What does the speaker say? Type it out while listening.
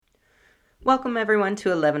Welcome everyone to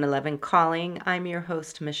 1111 Calling. I'm your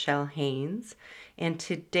host, Michelle Haynes, and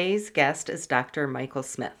today's guest is Dr. Michael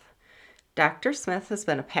Smith. Dr. Smith has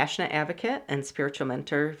been a passionate advocate and spiritual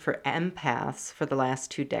mentor for empaths for the last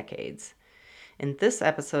 2 decades. In this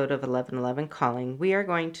episode of 1111 Calling, we are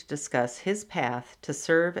going to discuss his path to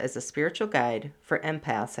serve as a spiritual guide for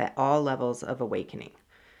empaths at all levels of awakening.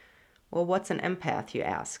 Well, what's an empath, you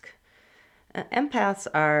ask? Empaths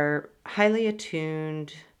are highly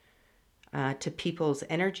attuned to people's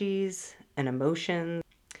energies and emotions.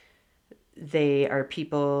 They are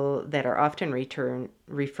people that are often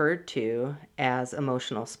referred to as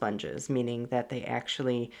emotional sponges, meaning that they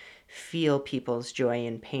actually feel people's joy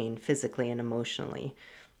and pain physically and emotionally.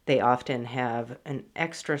 They often have an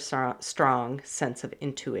extra strong sense of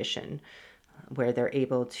intuition where they're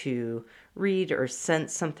able to read or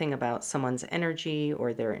sense something about someone's energy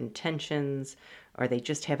or their intentions, or they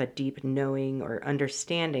just have a deep knowing or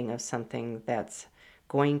understanding of something that's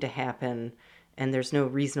going to happen, and there's no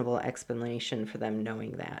reasonable explanation for them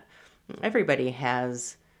knowing that. Everybody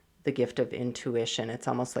has the gift of intuition. It's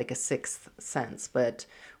almost like a sixth sense, but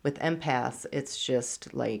with empaths, it's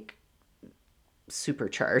just like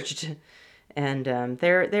supercharged. And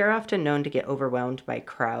they're often known to get overwhelmed by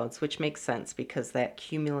crowds, which makes sense because that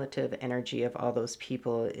cumulative energy of all those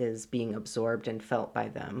people is being absorbed and felt by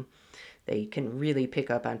them. They can really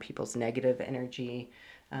pick up on people's negative energy.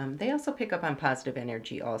 They also pick up on positive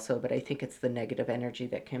energy also, but I think it's the negative energy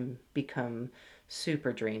that can become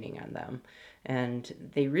super draining on them.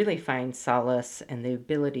 And they really find solace and the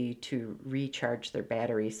ability to recharge their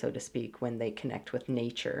battery, so to speak, when they connect with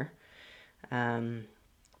nature. Um,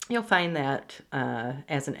 You'll find that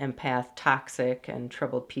as an empath, toxic and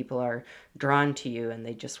troubled people are drawn to you and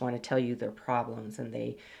they just want to tell you their problems and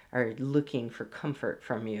they are looking for comfort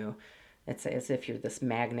from you. It's as if you're this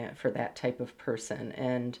magnet for that type of person.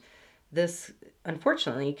 And this,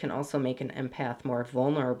 unfortunately, can also make an empath more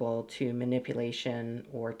vulnerable to manipulation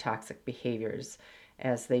or toxic behaviors,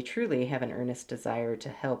 as they truly have an earnest desire to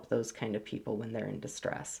help those kind of people when they're in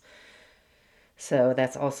distress. So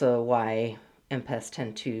that's also why empaths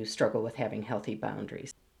tend to struggle with having healthy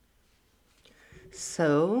boundaries.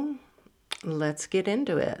 So let's get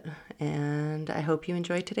into it. And I hope you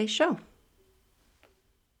enjoyed today's show.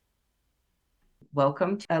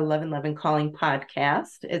 Welcome to 1111 Calling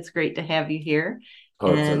Podcast. It's great to have you here.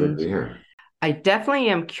 Oh, it's so good to And be here. I definitely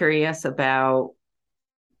am curious about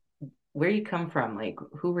where you come from. Like,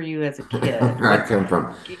 who were you as a kid? Where I come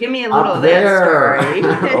from. Give me a little of Up that there,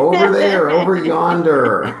 story. over there, over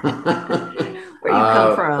yonder. Where you come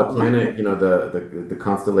The from? planet, the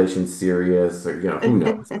constellation Sirius, or who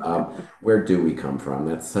knows? Where do we come from?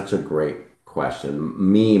 That's such a great question.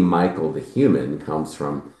 Me, Michael, the human, comes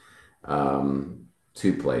from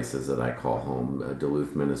two places that I call home: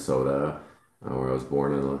 Duluth, Minnesota, where I was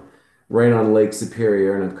born, and right on Lake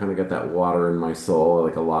Superior, and I've kind of got that water in my soul,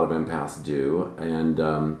 like a lot of empaths do, and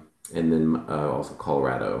then also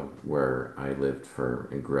Colorado, where I lived for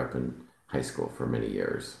and grew up in high school for many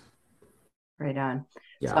years. Right on.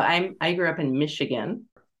 So Yeah. I grew up in Michigan.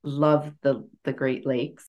 Love the Great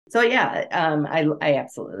Lakes. So yeah, I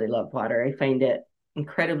absolutely love water. I find it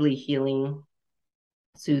incredibly healing,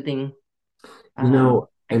 soothing. I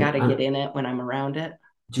And got to get in it when I'm around it.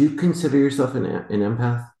 do you consider yourself an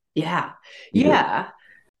empath? Yeah. You do. Yeah.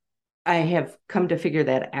 I have come to figure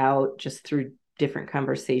that out just through different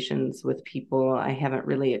conversations with people. I haven't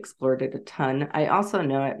really explored it a ton. I also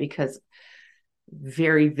know it because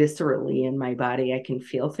very viscerally in my body, I can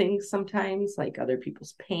feel things sometimes, like other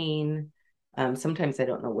people's pain. Sometimes I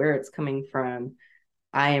don't know where it's coming from.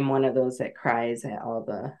 I am one of those that cries at all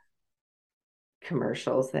the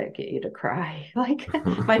commercials that get you to cry. Like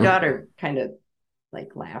my daughter kind of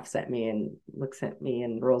like laughs at me and looks at me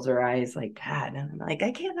and rolls her eyes like God, and I'm like,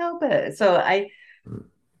 I can't help it. So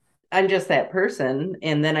I'm just that person.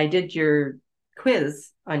 And then I did your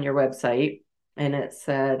quiz on your website and it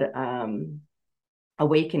said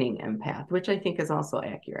awakening empath, which I think is also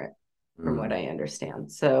accurate from what Mm. I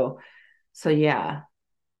understand. So yeah,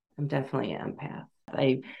 I'm definitely an empath.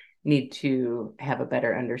 I need to have a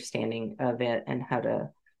better understanding of it and how to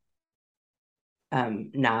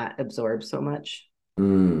not absorb so much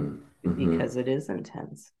Mm. because Hmm. it is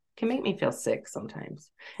intense. It can make me feel sick sometimes.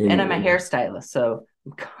 And I'm a In hairstylist, so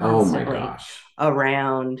I'm Oh my constantly gosh.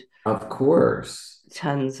 around Of course.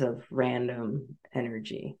 tons of random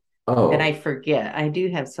energy. And I Oh. forget. I do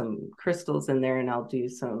have some crystals in there and I'll do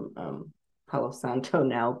some Palo Santo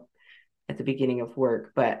now at the beginning of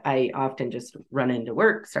work, but I often just run into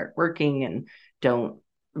work, start working, and don't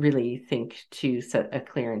really think to set a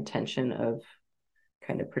clear intention of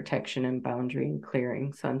kind of protection and boundary and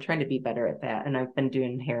clearing. So I'm trying to be better at that. And I've been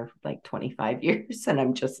doing hair for like 25 years. And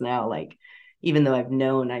I'm just now like, even though I've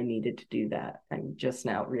known I needed to do that, I'm just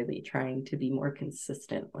now really trying to be more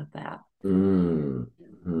consistent with that.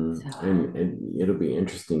 Mm-hmm. So, And it'll be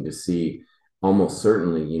interesting to see, almost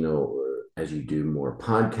certainly, as you do more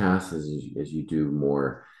podcasts, as you do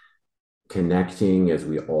more connecting, as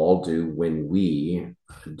we all do when we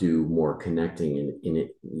do more connecting, and in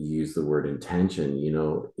it, use the word intention,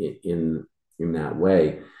 in that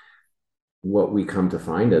way, what we come to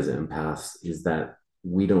find as empaths is that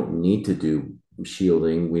we don't need to do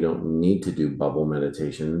shielding, we don't need to do bubble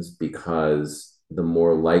meditations, because the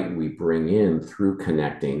more light we bring in through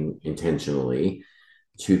connecting intentionally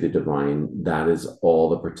to the divine, that is all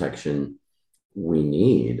the protection we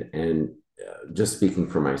need. And just speaking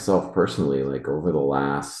for myself personally, like over the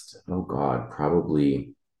last, oh God,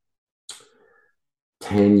 probably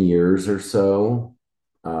 10 years or so,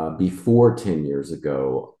 before 10 years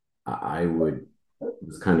ago, I would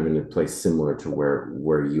was kind of in a place similar to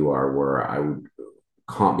where you are, where I would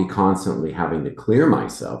be constantly having to clear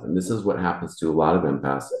myself. And this is what happens to a lot of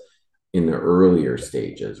empaths in the earlier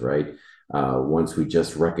stages, right? Once we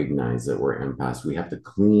just recognize that we're empaths, we have to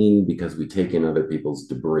clean because we take in other people's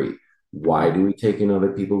debris. Why do we take in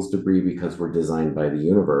other people's debris? Because we're designed by the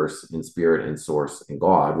universe and spirit and source and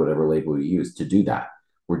God, whatever label we use, to do that.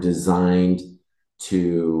 We're designed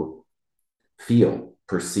to feel,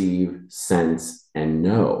 perceive, sense, and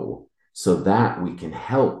know so that we can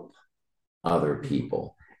help other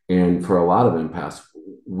people. And for a lot of empaths,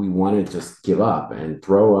 we want to just give up and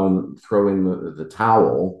throw in the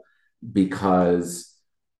towel, because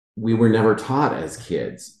we were never taught as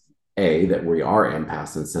kids, that we are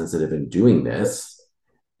empaths and sensitive in doing this,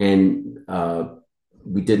 and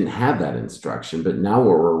we didn't have that instruction. But now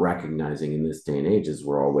what we're recognizing in this day and age is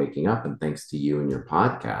we're all waking up, and thanks to you and your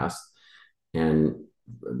podcast and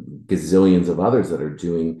gazillions of others that are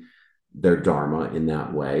doing their dharma in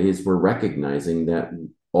that way, is we're recognizing that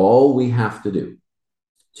all we have to do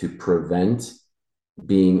to prevent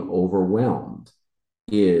being overwhelmed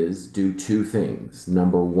is do two things.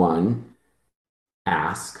 Number one,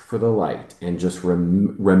 ask for the light, and just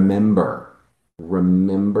remember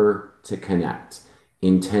to connect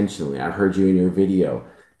intentionally. I heard you in your video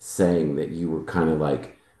saying that you were kind of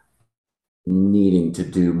like needing to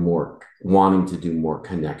do more, wanting to do more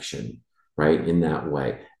connection, right? In that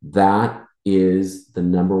way, that is the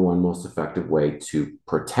number one most effective way to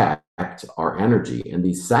protect our energy. And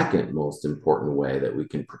the second most important way that we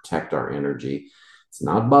can protect our energy, it's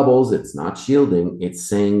not bubbles, it's not shielding, it's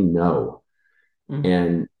saying no.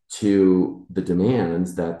 And to the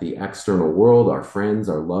demands that the external world, our friends,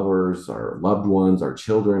 our lovers, our loved ones, our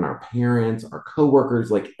children, our parents, our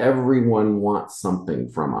coworkers, like everyone wants something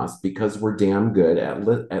from us, because we're damn good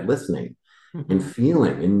at listening and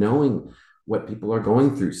feeling and knowing what people are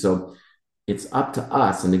going through. So it's up to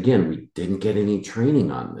us. And again, we didn't get any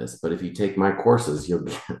training on this, but if you take my courses, you'll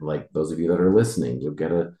get, like those of you that are listening, you'll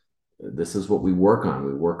get this is what we work on.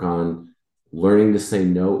 We work on learning to say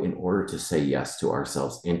no in order to say yes to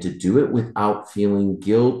ourselves, and to do it without feeling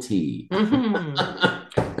guilty.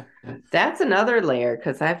 That's another layer,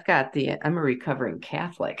 because I'm a recovering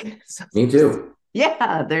Catholic. So Me too.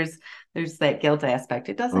 yeah, there's that guilt aspect.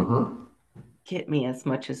 It doesn't Uh-huh. get me as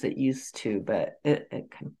much as it used to, but it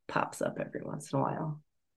kind of pops up every once in a while.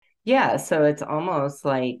 Yeah, so it's almost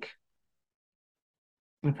like,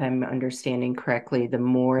 if I'm understanding correctly, the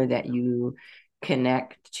more that you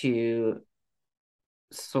connect to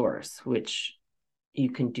source, which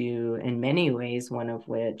you can do in many ways, one of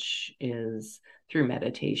which is through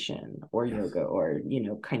meditation or Yes. yoga, or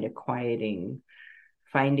kind of quieting,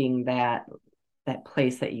 finding that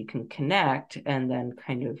place that you can connect, and then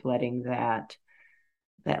kind of letting that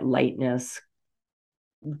lightness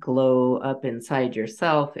glow up inside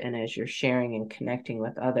yourself. And as you're sharing and connecting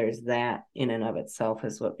with others, that in and of itself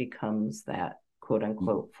is what becomes that quote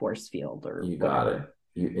unquote force field or You got it.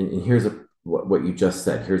 whatever. And here's what you just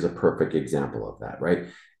said. Here's a perfect example of that, right?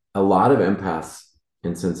 A lot of empaths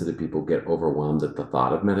and sensitive people get overwhelmed at the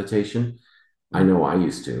thought of meditation. I know I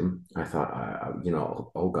used to. I thought,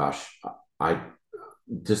 oh gosh, I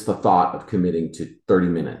just the thought of committing to 30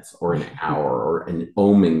 minutes or an hour or an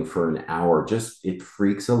oming for an hour, just it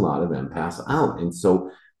freaks a lot of empaths out. And so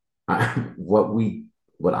I,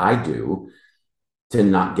 what I do to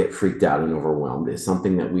not get freaked out and overwhelmed is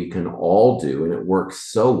something that we can all do, and it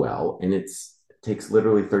works so well, and it takes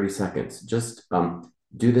literally 30 seconds. Just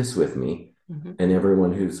do this with me, and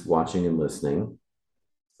everyone who's watching and listening,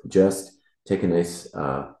 just take a nice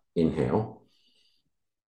inhale,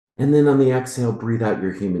 and then on the exhale, breathe out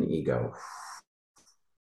your human ego.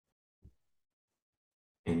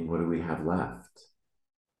 And what do we have left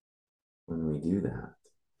when we do that?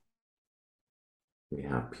 We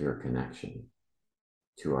have pure connection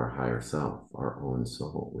to our higher self, our own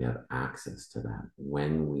soul. We have access to that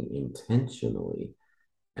when we intentionally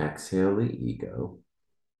exhale the ego.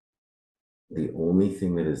 The only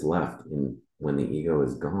thing that is left in when the ego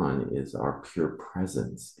is gone is our pure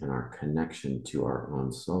presence and our connection to our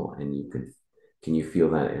own soul. And can you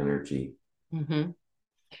feel that energy? Mm-hmm.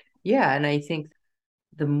 Yeah, and I think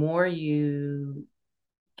the more you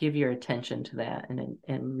give your attention to that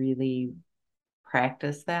and really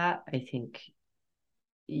practice that, I think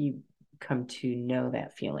you come to know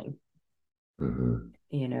that feeling, Mm-hmm.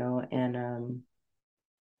 and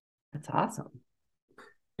that's awesome.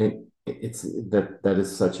 And it's that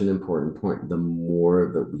is such an important point. The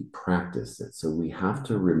more that we practice it, so we have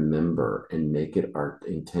to Mm-hmm. remember and make it our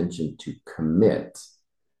intention to commit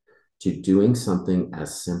to doing something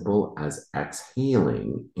as simple as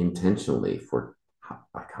exhaling intentionally for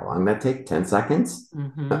like how long that take 10 seconds.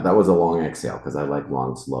 Mm-hmm. That was a long exhale because I like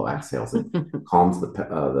long slow exhales. It calms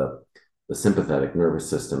the sympathetic nervous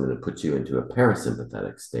system and it puts you into a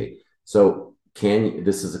parasympathetic state. So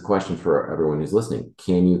this is a question for everyone who's listening,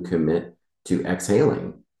 can you commit to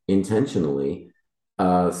exhaling intentionally,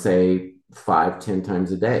 say 5-10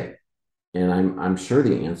 times a day? And I'm sure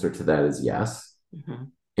the answer to that is yes. Mm-hmm.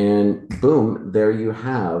 And boom, there you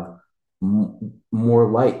have more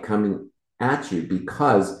light coming at you.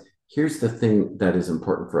 Because here's the thing that is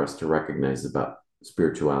important for us to recognize about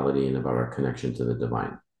spirituality and about our connection to the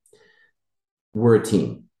divine: we're a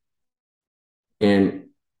team. And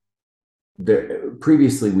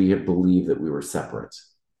previously, we have believed that we were separate,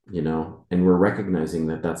 and we're recognizing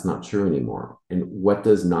that that's not true anymore. And what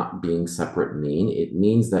does not being separate mean? It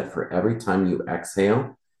means that for every time you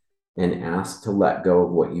exhale and ask to let go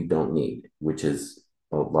of what you don't need, which is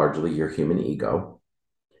largely your human ego.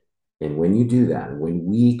 And when you do that, when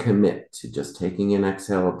we commit to just taking an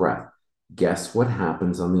exhale a breath, guess what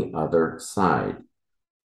happens on the other side?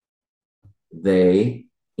 They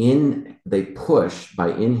they push by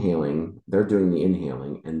inhaling, they're doing the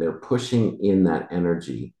inhaling and they're pushing in that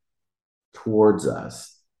energy towards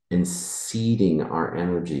us and seeding our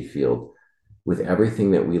energy field with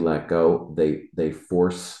everything that we let go. They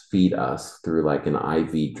force feed us through like an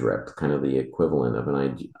IV drip, kind of the equivalent of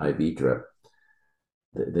an IV drip.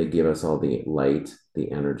 They give us all the light,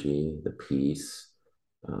 the energy, the peace,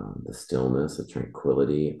 the stillness, the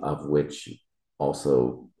tranquility, of which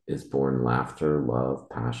also is born laughter, love,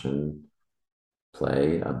 passion,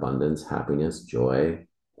 play, abundance, happiness, joy,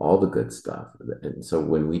 all the good stuff. And so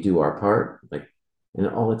when we do our part, like, and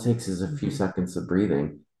all it takes is a few Mm-hmm. seconds of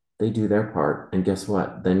breathing, they do their part. And guess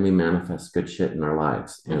what? Then we manifest good shit in our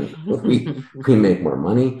lives. And we make more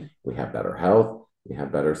money, we have better health, we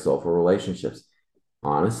have better soulful relationships.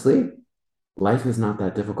 Honestly, life is not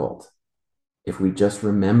that difficult. If we just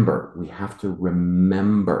remember, we have to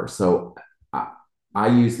remember. So I, I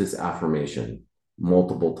use this affirmation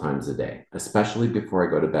multiple times a day, especially before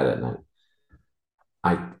I go to bed at night.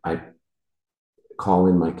 I call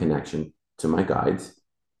in my connection to my guides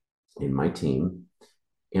in my team,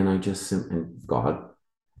 and and God,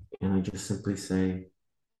 and I just simply say,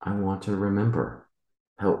 I want to remember.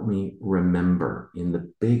 Help me remember in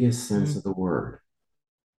the biggest sense of the word.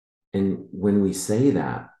 And when we say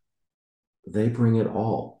that, they bring it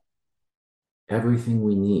all, everything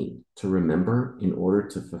we need to remember in order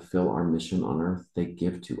to fulfill our mission on earth, they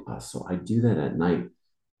give to us. So I do that at night,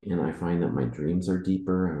 and I find that my dreams are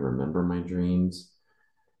deeper. I remember my dreams.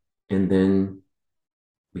 And then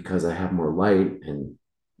because I have more light, and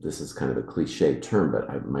this is kind of a cliche term,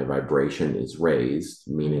 but my vibration is raised,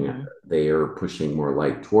 meaning Mm-hmm. they are pushing more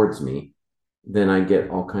light towards me, then I get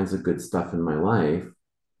all kinds of good stuff in my life,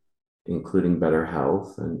 including better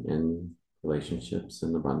health and relationships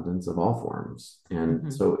and abundance of all forms. And Mm-hmm.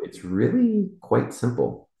 so it's really quite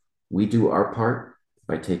simple. We do our part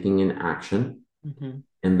by taking an action, Mm-hmm.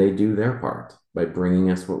 and they do their part by bringing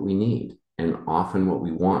us what we need and often what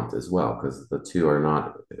we want as well, because the two are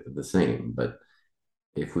not the same. But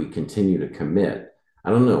if we continue to commit, I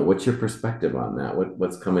don't know, what's your perspective on that?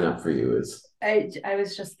 What's coming up for you is I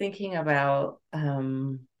was just thinking about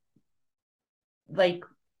like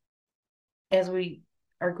as we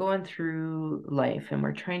are going through life and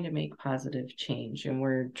we're trying to make positive change and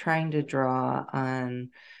we're trying to draw on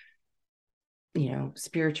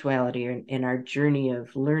spirituality in our journey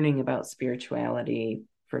of learning about spirituality,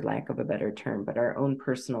 for lack of a better term, but our own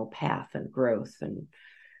personal path and growth. And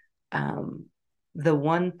um, the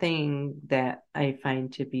one thing that I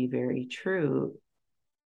find to be very true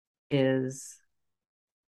is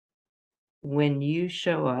when you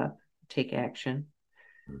show up, take action,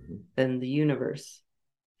 Mhm. then the universe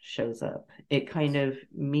shows up. It kind of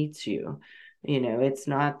meets you. It's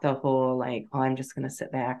not the whole like, oh, I'm just going to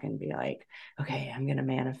sit back and be like, okay, I'm going to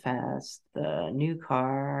manifest the new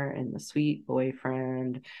car and the sweet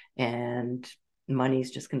boyfriend, and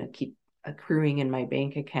money's just going to keep accruing in my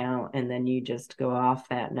bank account. And then you just go off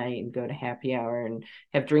that night and go to happy hour and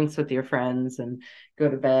have drinks with your friends and go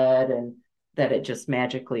to bed, and that it just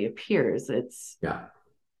magically appears. Yeah.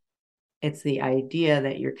 It's the idea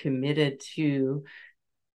that you're committed to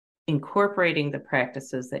incorporating the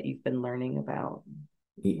practices that you've been learning about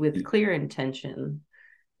Y- with y- clear intention,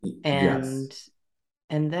 Yes.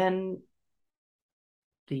 and then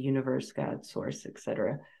the universe, God, source,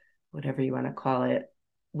 etc., whatever you want to call it,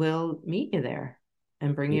 will meet you there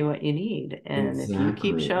and bring you Y- what you need. And if you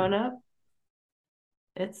keep Exactly. showing up,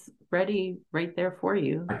 it's ready right there for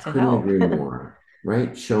you I to couldn't help. agree more,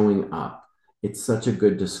 right? Showing up. It's such a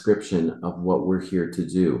good description of what we're here to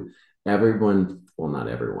do. Everyone, well, not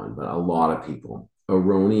everyone, but a lot of people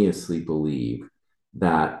erroneously believe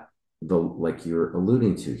that like you're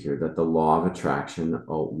alluding to here, that the law of attraction,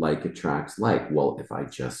 oh, like attracts like. Well, if I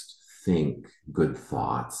just think good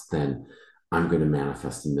thoughts, then I'm going to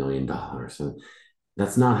manifest $1 million. And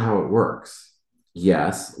that's not how it works.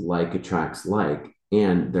 Yes, like attracts like,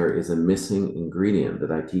 and there is a missing ingredient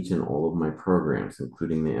that I teach in all of my programs,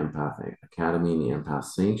 including the Empath Academy and the Empath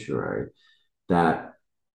Sanctuary, that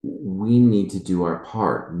we need to do our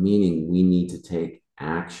part, meaning we need to take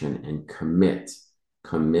action and commit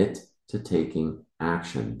to taking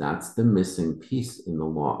action. That's the missing piece in the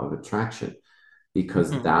law of attraction,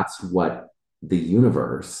 because Mhm. that's what the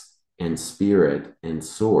universe and spirit and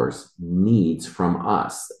source needs from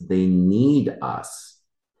us. They need us.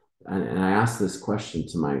 And I ask this question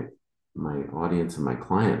to my audience and my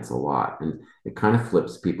clients a lot, and it kind of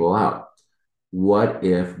flips people out. What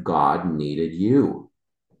if God needed you?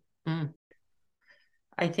 Mm.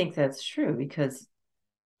 I think that's true because,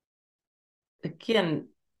 again,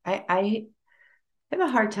 I have a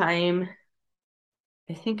hard time.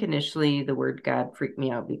 I think initially the word God freaked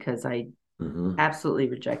me out because I Mm-hmm. absolutely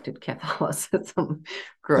rejected Catholicism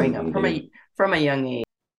growing up from Me a young age.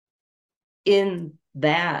 In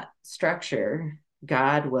that structure,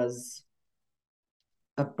 God was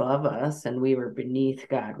above us and we were beneath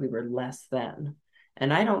God. We were less than.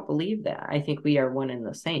 And I don't believe that. I think we are one and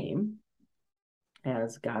the same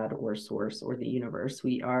as God or source or the universe.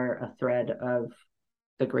 We are a thread of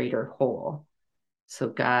the greater whole. So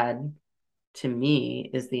God, to me,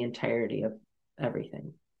 is the entirety of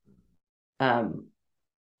everything. Um,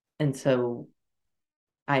 and so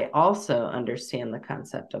I also understand the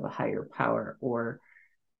concept of a higher power or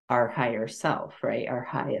our higher self, right? Our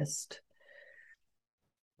highest,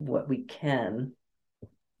 what we can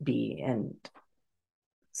be. And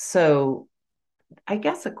so I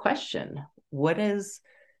guess a question, what is,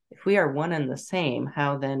 if we are one and the same,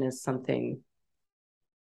 how then is something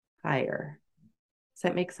higher? Does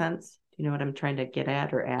that make sense? Do you know what I'm trying to get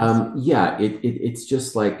at or ask? Yeah, it's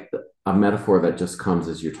just like a metaphor that just comes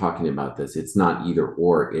as you're talking about this. It's not either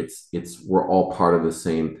or. It's we're all part of the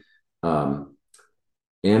same um,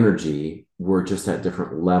 energy. We're just at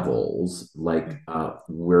different levels. Like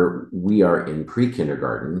we are in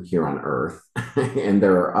pre-kindergarten here on Earth, and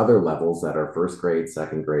there are other levels that are first grade,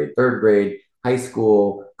 second grade, third grade, high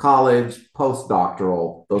school, college,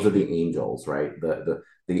 postdoctoral. Those are the angels, right?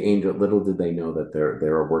 The angel. Little did they know that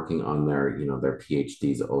they're working on their their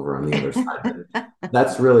PhDs over on the other side. But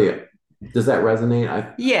that's really. Does that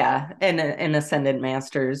resonate? Yeah, and ascendant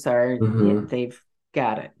masters are, Mhm. they've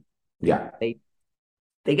got it. They Yeah, they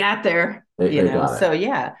they got there, they got So it.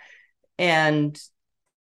 yeah. And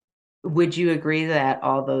would you agree that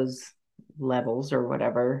all those levels or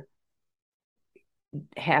whatever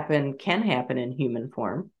can happen in human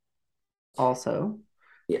form also,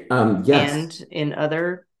 Yeah, yes, and in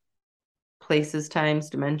other places,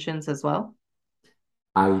 times, dimensions as well?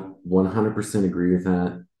 I 100% agree with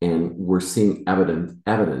that. And we're seeing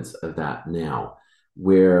evidence of that now,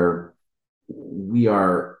 where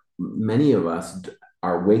many of us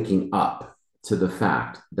are waking up to the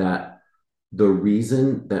fact that the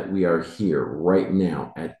reason that we are here right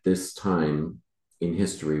now at this time in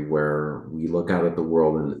history, where we look out at the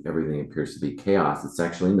world and everything appears to be chaos, it's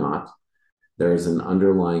actually not. There's an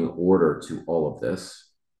underlying order to all of this.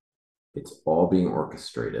 It's all being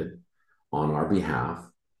orchestrated on our behalf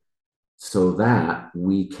so that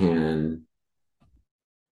we can,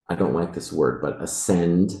 I don't like this word, but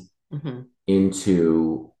ascend Mm-hmm.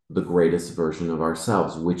 into the greatest version of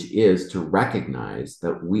ourselves, which is to recognize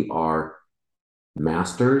that we are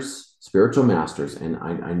masters, spiritual masters. And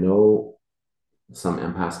I know some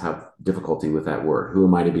empaths have difficulty with that word. Who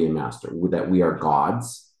am I to be a master? That we are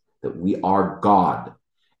gods, that we are God.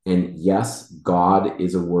 And yes, God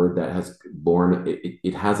is a word that has born,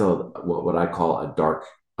 it has what I call a dark,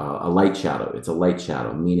 a light shadow. It's a light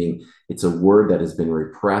shadow, meaning it's a word that has been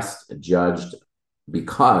repressed, judged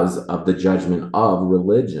because of the judgment of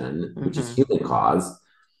religion, which is Mm-hmm. human cause.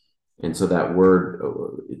 And so that word,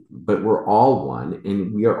 but we're all one,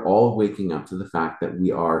 and we are all waking up to the fact that we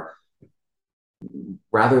are,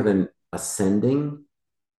 rather than ascending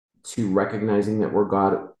to recognizing that we're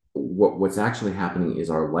God, what's actually happening is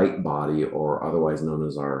our light body, or otherwise known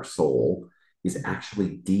as our soul, is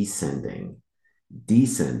actually descending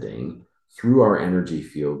through our energy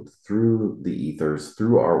field, through the ethers,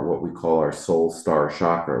 through our what we call our soul star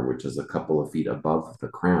chakra, which is a couple of feet above the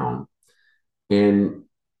crown. And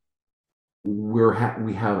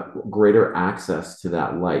we have greater access to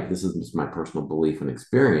that light. This is just my personal belief and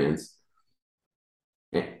experience,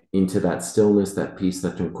 into that stillness, that peace,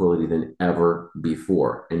 that tranquility than ever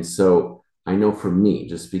before. And so I know for me,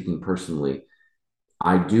 just speaking personally,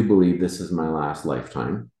 I do believe this is my last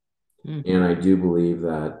lifetime. Mm-hmm. And I do believe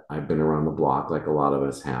that I've been around the block like a lot of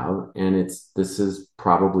us have. And this is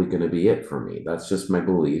probably going to be it for me. That's just my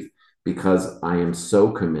belief, because I am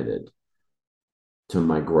so committed to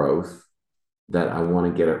my growth that I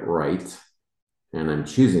want to get it right. And I'm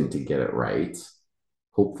choosing to get it right,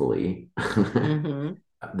 hopefully, Mm-hmm.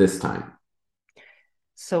 this time.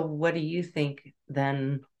 So what do you think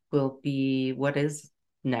then will be, what is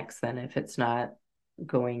next then, if it's not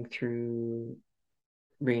going through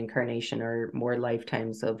reincarnation or more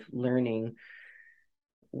lifetimes of learning?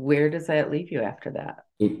 Where does that leave you after that?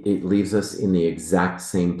 It leaves us in the exact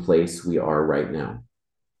same place we are right now,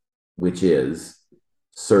 which is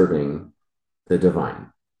serving the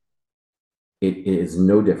divine. It is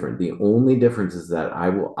no different. The only difference is that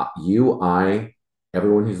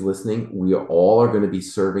everyone who's listening, we all are going to be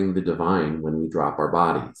serving the divine when we drop our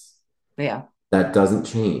bodies. Yeah. That doesn't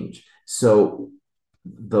change. So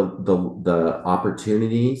the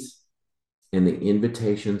opportunities and the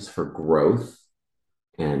invitations for growth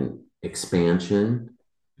and expansion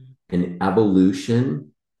and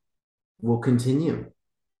evolution will continue,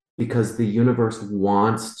 because the universe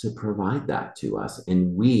wants to provide that to us.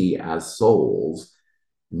 And we as souls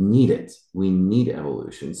need it. We need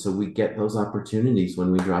evolution. So we get those opportunities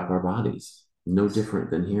when we drop our bodies. No different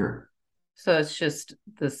than here. So it's just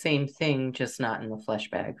the same thing, just not in the flesh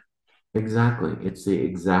bag. Exactly. It's the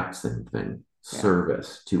exact same thing. Yeah.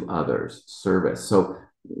 Service to others, service. So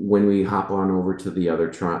when we hop on over to the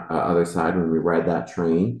other side, when we ride that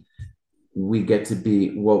train, we get to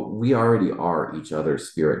be, well, we already are each other's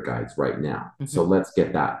spirit guides right now. So Mm-hmm. let's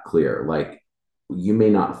get that clear. Like, you may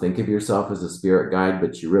not think of yourself as a spirit guide,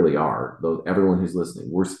 but you really are. Though everyone who's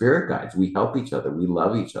listening, we're spirit guides. We help each other. We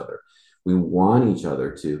love each other. We want each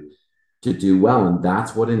other to do well, and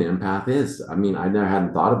that's what an empath is. I mean, I never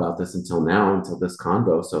hadn't thought about this until now, until this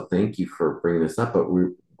convo. So thank you for bringing this up. But we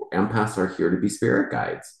empaths are here to be spirit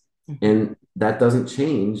guides, Mm-hmm. and that doesn't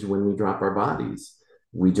change when we drop our bodies.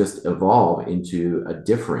 We just evolve into a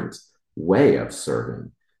different way of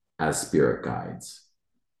serving as spirit guides.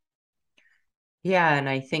 Yeah, and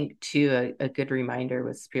I think too, a good reminder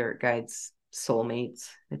with spirit guides, soulmates,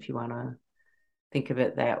 if you want to think of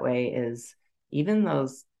it that way, is even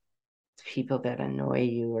those people that annoy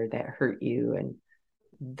you or that hurt you, and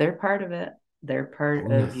they're part of it. They're part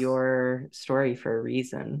Oh, of yes. your story for a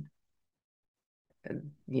reason,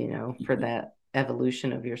 for that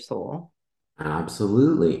evolution of your soul.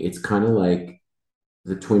 Absolutely. It's kind of like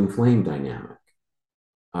the twin flame dynamic.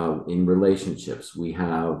 In relationships, we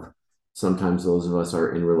have, sometimes those of us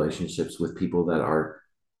are in relationships with people that are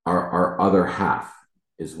our other half,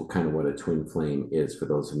 is what kind of what a twin flame is, for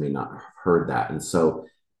those who may not have heard that. And so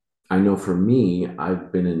I know for me,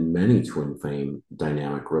 I've been in many twin flame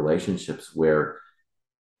dynamic relationships where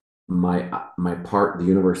the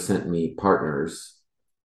universe sent me partners,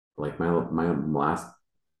 like my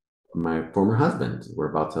former husband.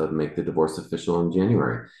 We're about to make the divorce official in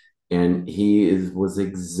January. And was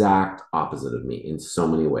exact opposite of me in so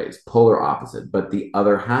many ways, polar opposite, but the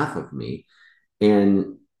other half of me.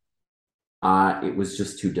 And it was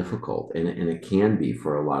just too difficult. And it can be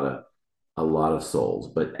for a lot of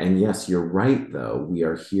souls. And yes, you're right, though. We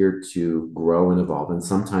are here to grow and evolve. And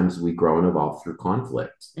sometimes we grow and evolve through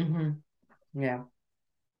conflict. Mm-hmm. Yeah.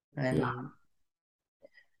 Yeah. And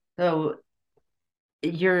so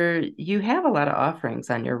you have a lot of offerings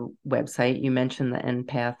on your website. You mentioned the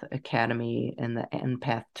Empath Academy and the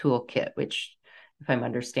Empath Toolkit, which, if I'm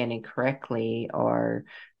understanding correctly, are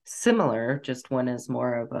similar, just one is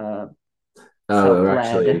more of a They're self-led.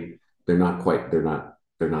 actually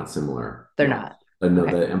they're not similar. They're No. not. No,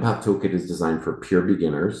 Okay. the Empath Toolkit is designed for pure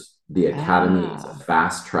beginners. The Academy is a Ah,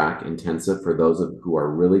 fast track intensive for those who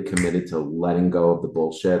are really committed to letting go of the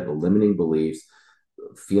bullshit, the limiting beliefs,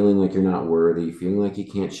 feeling like you're not worthy, feeling like you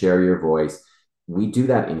can't share your voice. We do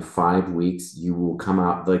that in 5 weeks. You will come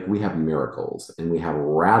out like we have miracles and we have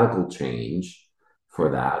radical change for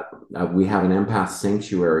mhm. that. We have an empath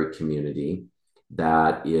sanctuary community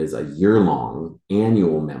that is a year-long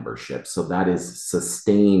annual membership. So that is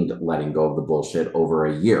sustained letting go of the bullshit over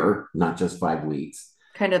a year, not just 5 weeks.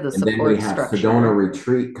 Kind of the And then we support have Sedona structure.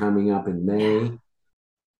 Retreat coming up in Yeah. May.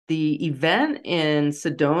 The event in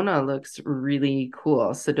Sedona looks really cool.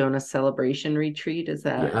 Sedona Celebration Retreat, is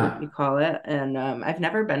that what Yeah. you call it? And I've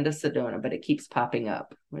never been to Sedona, but it keeps popping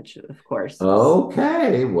up, which of course is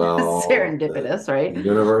Okay. Well, serendipitous, right? the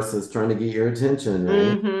universe is trying to get your attention,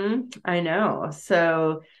 right? I know.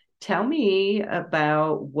 So tell me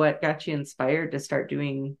about what got you inspired to start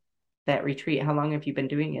doing that retreat. How long have you been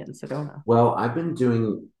doing it in Sedona? Well, I've been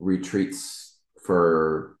doing retreats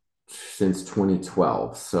for since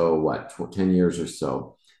 2012. So what, 10 years or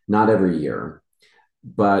so? Not every year,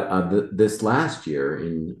 but this last year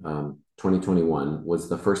in 2021 was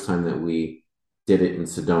the first time that we did it in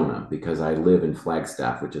Sedona because I live in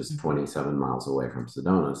Flagstaff, which is Mhm. 27 miles away from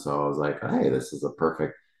Sedona. So I was like, hey, this is a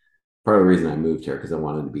perfect part of the reason I moved here because I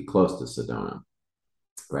wanted to be close to Sedona,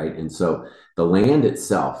 right? And so the land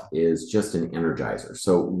itself is just an energizer.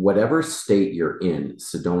 So whatever state you're in,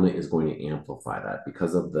 Sedona is going to amplify that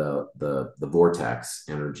because of the vortex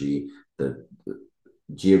energy, the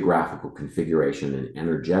geographical configuration and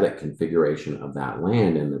energetic configuration of that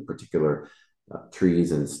land and the particular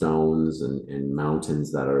trees and stones and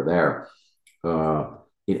mountains that are there.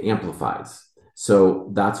 It amplifies. So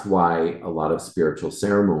that's why a lot of spiritual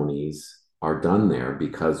ceremonies are done there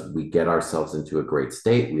because we get ourselves into a great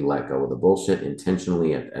state. We let go of the bullshit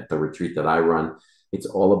intentionally at the retreat that I run. It's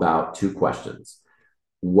all about two questions.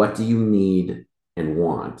 What do you need and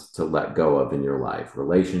want to let go of in your life?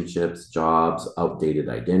 Relationships, jobs, outdated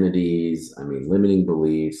identities, I mean, limiting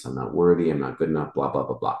beliefs. I'm not worthy. I'm not good enough, blah, blah,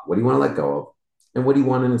 blah, blah. What do you want to let go of? And what do you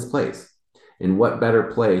want in its place? And what better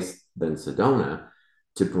place than Sedona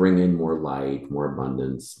to bring in more light, more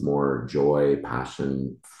abundance, more joy,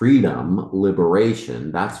 passion, freedom,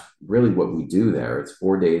 liberation? That's really what we do there. It's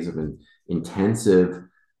 4 days of an intensive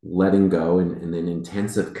letting go and then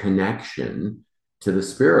intensive connection to the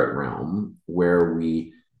spirit realm where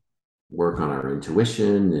we work on our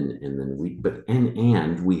intuition and then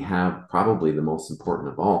and we have probably the most important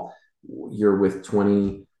of all, you're with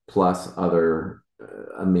 20 plus other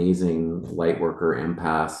amazing light worker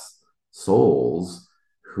empaths souls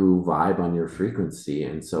who vibe on your frequency,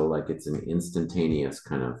 and so like it's an instantaneous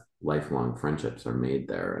kind of lifelong friendships are made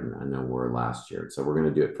there. And I know we're last year, so we're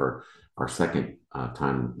going to do it for our second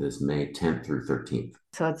time this May 10th through 13th.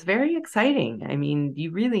 So it's very exciting. I mean,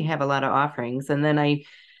 you really have a lot of offerings. And then I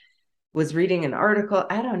was reading an article.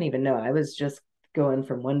 I don't even know. I was just going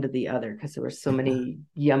from one to the other because there were so many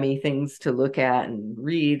yummy things to look at and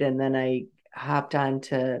read. And then I hopped on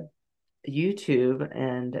to YouTube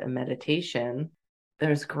and a meditation.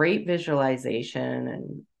 There's great visualization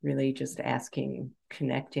and really just asking,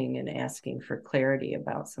 connecting and asking for clarity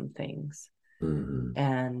about some things. Mm-hmm.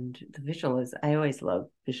 And the I always love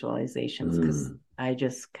visualizations because Mm. I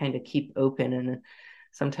just kind of keep open and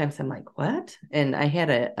sometimes I'm like, what? And I had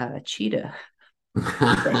a cheetah,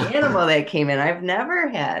 the animal that came in. I've never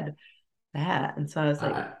had that. And so I was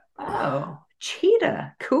like, I, oh,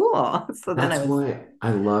 cheetah, cool. So then I That's was, why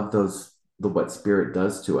I love the what spirit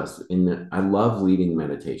does to us. I love leading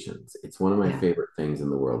meditations. It's one of my yeah, favorite things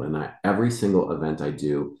in the world. And every single event I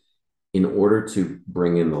do, in order to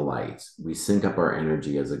bring in the light, we sync up our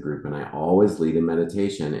energy as a group. And I always lead a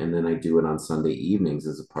meditation. And then I do it on Sunday evenings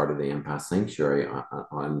as a part of the Empath Sanctuary.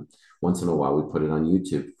 On once in a while, we put it on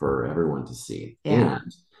YouTube for everyone to see. yeah,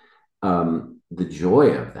 And the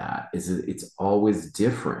joy of that is that it's always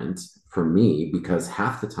different for me because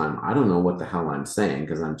half the time I don't know what the hell I'm saying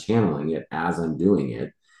because I'm channeling it as I'm doing it.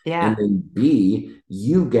 And yeah, then B,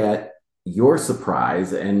 you get your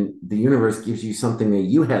surprise and the universe gives you something that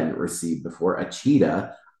you hadn't received before, a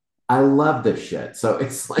cheetah. I love this shit. So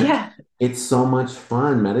it's like, yeah, it's so much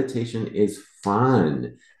fun. Meditation is fun,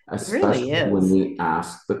 it really especially is.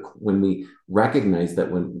 when we recognize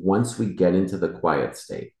that once we get into the quiet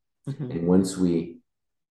state, Mhm. and once we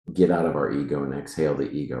get out of our ego and exhale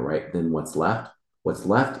the ego, right? Then what's left? What's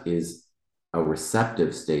left is a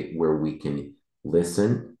receptive state where we can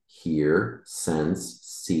listen, hear, sense,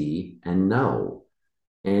 see, and know.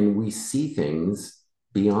 And we see things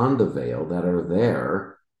beyond the veil that are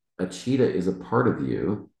there. A cheetah is a part of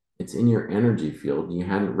you. It's in your energy field. And you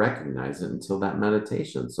hadn't recognized it until that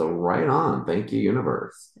meditation. So right on. Thank you,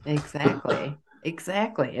 universe. Exactly.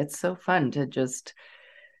 Exactly. It's so fun to just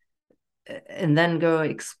and then go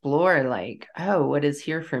explore like, oh, what is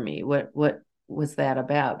here for me? What was that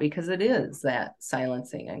about? Because it is that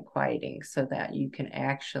silencing and quieting so that you can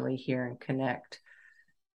actually hear and connect,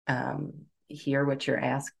 um, hear what you're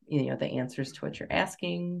asking, the answers to what you're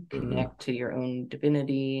asking, Mhm. connect to your own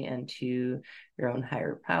divinity and to your own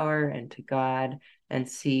higher power and to God, and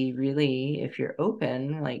see really if you're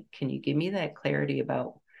open, like, can you give me that clarity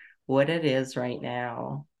about what it is right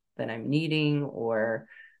now that I'm needing, or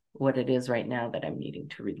what it is right now that I'm needing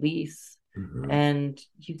to release? Mhm. And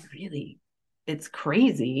you really, it's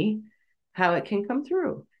crazy how it can come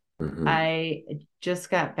through. Mhm. I just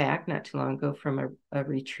got back not too long ago from a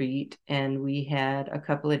retreat, and we had a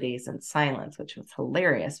couple of days in silence, which was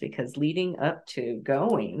hilarious because leading up to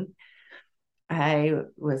going, I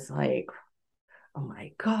was like, oh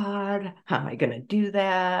my God, how am I going to do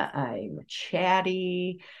that? I'm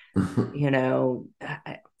chatty,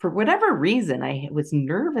 for whatever reason, I was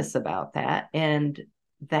nervous about that. And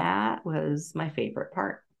that was my favorite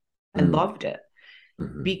part. I Mhm. loved it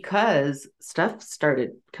Mhm. because stuff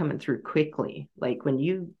started coming through quickly. Like when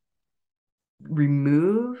you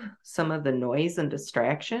remove some of the noise and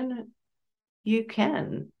distraction, you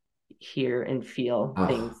can hear and feel Oh,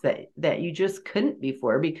 things that you just couldn't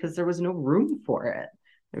before because there was no room for it.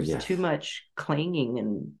 There's too yes. much clanging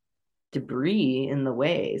and debris in the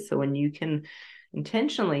way. So when you can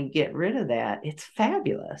intentionally get rid of that, it's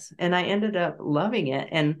fabulous. And I ended up loving it.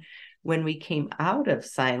 And when we came out of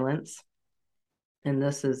silence, and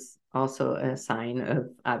this is also a sign of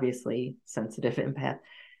obviously sensitive empath,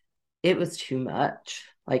 it was too much.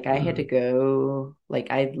 Like I had to Mhm. go,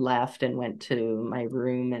 like I left and went to my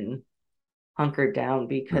room and hunkered down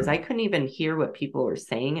because I Mhm. couldn't even hear what people were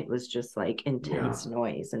saying. It was just like Yeah. intense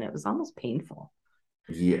noise and it was almost painful.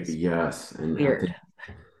 It was Yes. And I weird. think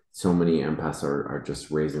so many empaths are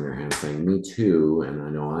just raising their hands saying, me too. And I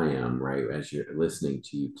know I am, right? As you're listening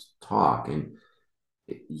to you talk. And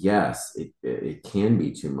yes, it can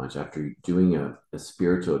be too much after doing a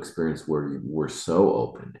spiritual experience where we're so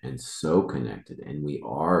open and so connected, and we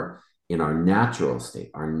are in our natural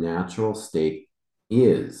state. Our natural state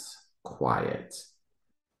is quiet.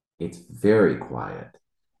 It's very quiet.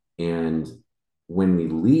 And when we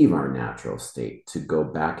leave our natural state to go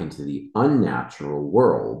back into the unnatural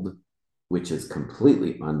world, which is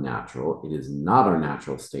completely unnatural, it is not our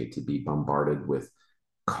natural state to be bombarded with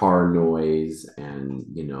car noise and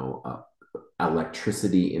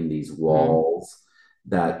electricity in these Mm-hmm. walls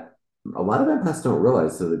that a lot of empaths don't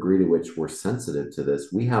realize the degree to which we're sensitive to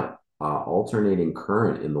this. We have alternating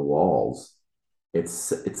current in the walls.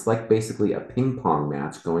 It's like basically a ping pong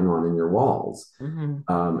match going on in your walls.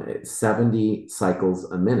 Mm-hmm. 70 cycles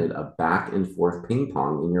a minute of back and forth ping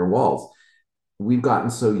pong in your walls. We've gotten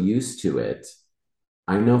so used to it.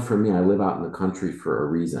 I know for me, I live out in the country for a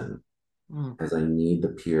reason, Mm-hmm. because I need the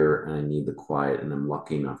pure and I need the quiet, and I'm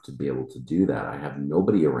lucky enough to be able to do that. I have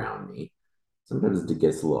nobody around me. Sometimes it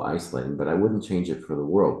gets a little isolating, but I wouldn't change it for the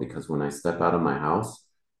world, because when I step out of my house,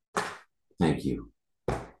 thank you.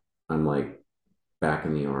 I'm like back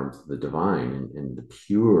in the arms of the divine, and the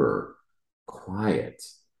pure quiet.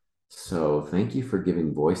 So thank you for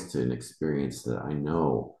giving voice to an experience that I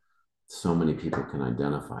know so many people can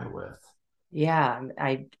identify with. Yeah,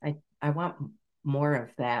 I want more of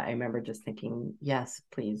that. I remember just thinking, yes,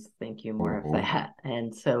 please, thank you, more of Mhm. that.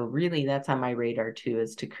 And so really that's on my radar too,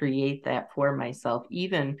 is to create that for myself,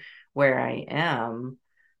 even where I am.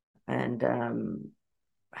 And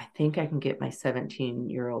I think I can get my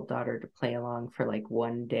 17-year-old daughter to play along for like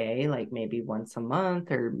one day, like maybe once a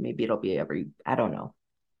month, or maybe it'll be every, I don't know,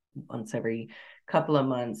 once every couple of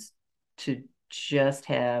months, to just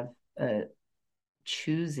have a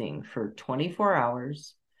choosing for 24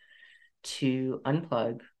 hours to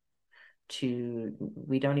unplug, to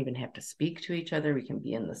we don't even have to speak to each other. We can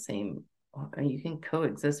be in the same, you can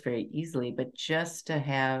coexist very easily, but just to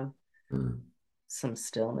have Mm. some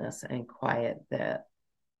stillness and quiet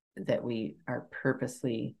that we are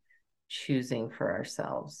purposely choosing for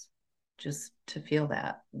ourselves, just to feel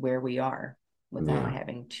that where we are without Yeah.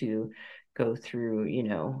 having to go through,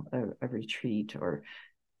 a retreat or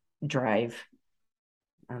drive.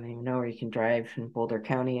 I don't even know where you can drive in Boulder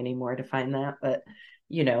County anymore to find that, but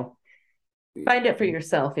you know, find it for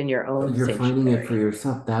yourself in your own You're finding it for sanctuary.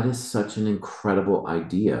 yourself. That is such an incredible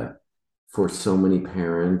idea for so many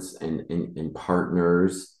parents and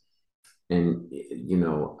partners and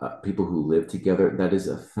people who live together. That is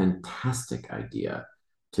a fantastic idea,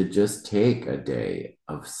 to just take a day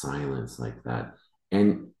of silence like that.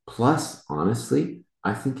 And plus, honestly,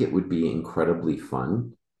 I think it would be incredibly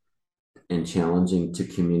fun and challenging to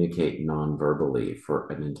communicate non-verbally for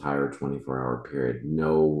an entire 24-hour period.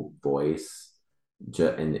 No voice,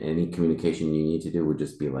 and any communication you need to do would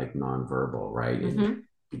just be like non-verbal, right? And Hmm.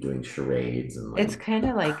 you're doing charades and It's like, kind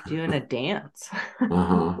of like doing a dance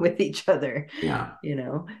uh-huh, with each other, yeah, you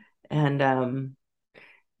know? And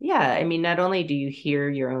yeah, I mean, not only do you hear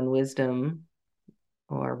your own wisdom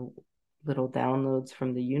or little downloads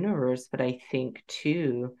from the universe, but I think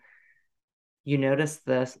too, you notice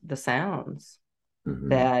the sounds mm-hmm,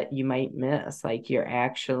 that you might miss. Like you're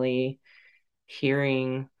actually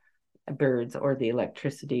hearing birds or the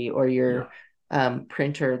electricity or yeah. your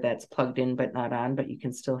printer that's plugged in but not on, but you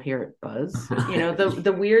can still hear it buzz. You know,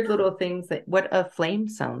 the weird little things that what a flame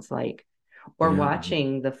sounds like, or Yeah.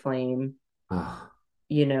 watching the flame, Oh,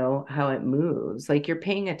 you know, how it moves. Like you're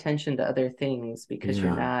paying attention to other things because you're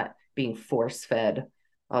yeah. not being force fed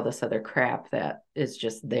all this other crap that is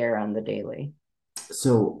just there on the daily.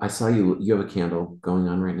 So I saw you have a candle going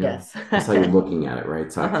on right now. Yes. I saw you looking at it,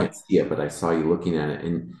 right? So I Uh-huh. can't see it, but I saw you looking at it.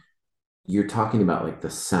 And you're talking about like the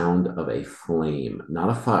sound of a flame, not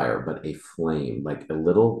a fire, but a flame, like a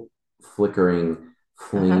little flickering Uh-huh.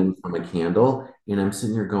 flame from a candle. And I'm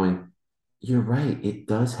sitting here going, you're right. It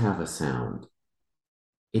does have a sound.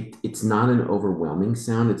 It's not an overwhelming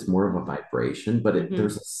sound. It's more of a vibration, but Mm-hmm.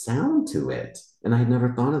 there's a sound to it. And I had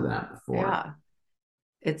never thought of that before. Yeah.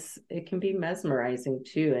 It can be mesmerizing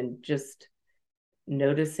too, and just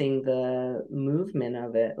noticing the movement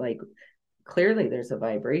of it. Like clearly there's a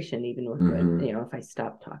vibration even with what, you Hmm. know, if I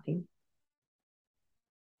stop talking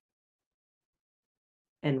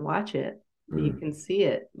and watch it, you Mm. can see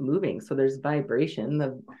it moving. So there's vibration.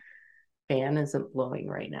 The fan isn't blowing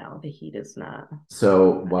right now. The heat is not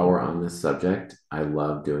So while running. we're on this subject, I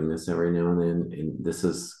love doing this every now and then. And this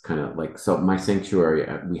is kind of like, so my sanctuary,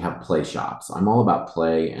 we have play shops. I'm all about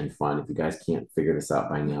play and fun. If you guys can't figure this out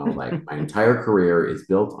by now, like my entire career is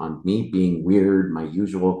built on me being weird, my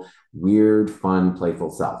usual weird, fun,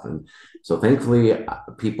 playful self. And so thankfully,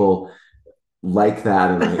 people like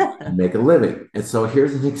that and I can make a living. And so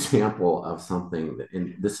here's an example of something,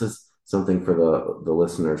 and this is something for the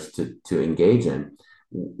listeners to engage in.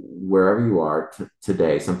 Wherever you are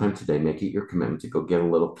today, sometime today, make it your commitment to go get a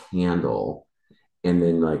little candle and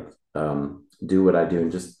then like do what I do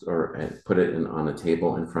and just or put it on a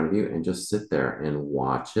table in front of you and just sit there and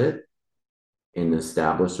watch it and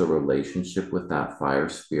establish a relationship with that fire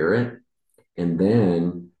spirit. And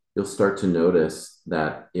then you'll start to notice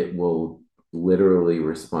that it will literally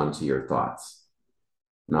respond to your thoughts,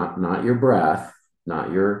 not your breath,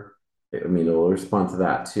 not your, I mean, it'll respond to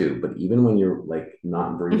that too. But even when you're like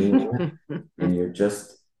not breathing on it and you're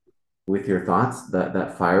just with your thoughts,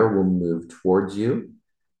 that fire will move towards you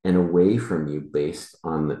and away from you based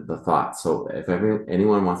on the thoughts. So if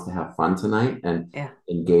anyone wants to have fun tonight and Yeah,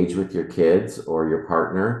 engage with your kids or your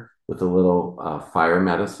partner with a little fire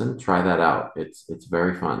medicine, try that out. It's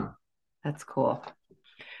very fun. that's cool.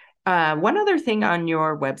 One other thing on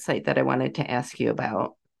your website that I wanted to ask you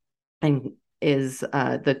about and is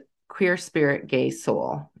the queer spirit gay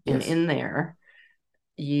soul. And Yes. in there,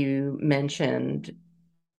 you mentioned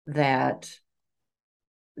that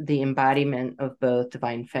the embodiment of both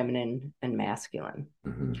divine feminine and masculine.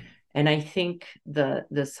 Hmm. And I think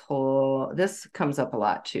this comes up a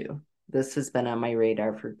lot too. This has been on my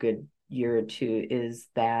radar for a good year or two, is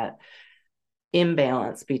that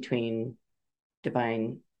imbalance between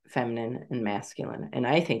divine feminine and masculine. And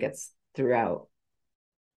I think it's throughout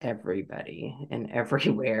everybody and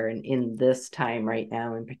everywhere. And in this time right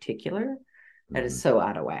now in particular, that is Hmm. so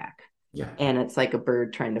out of whack. Yeah. And it's like a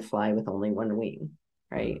bird trying to fly with only one wing,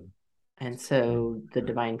 right? Mm. And so the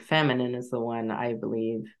divine feminine is the one I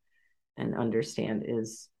believe and understand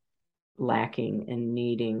is lacking and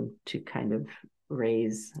needing to kind of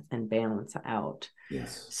raise and balance out.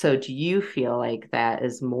 Yes. So do you feel like that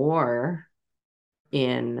is more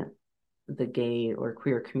in the gay or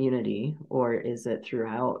queer community, or is it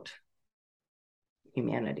throughout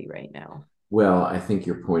humanity right now? Well, I think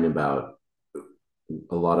your point about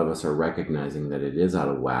a lot of us are recognizing that it is out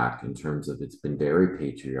of whack in terms of it's been very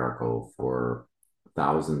patriarchal for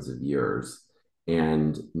thousands of years.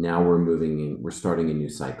 And now we're starting a new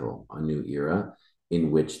cycle, a new era in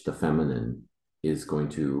which the feminine is going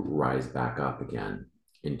to rise back up again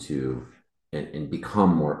into and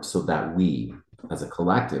become more so that we as a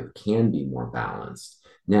collective can be more balanced.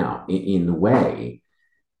 Now, in the way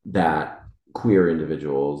that queer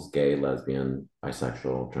individuals, gay, lesbian,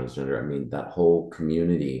 bisexual, transgender, I mean, that whole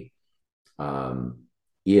community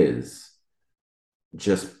is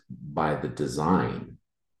just by the design.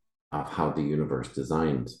 of how the universe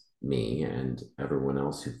designed me and everyone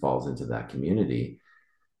else who falls into that community,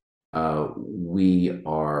 we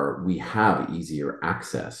have easier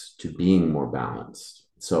access to being more balanced.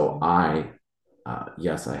 So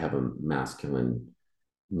yes, I have a masculine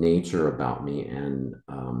nature about me, and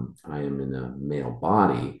I am in a male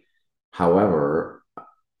body. However,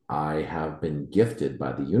 I have been gifted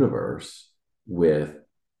by the universe with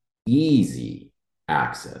easy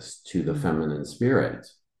access to the feminine spirit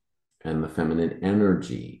and the feminine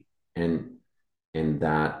energy, and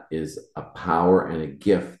that is a power and a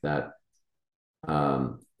gift that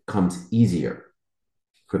comes easier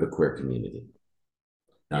for the queer community,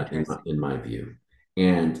 in my view.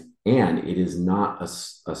 And it is not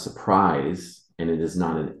a surprise, and it is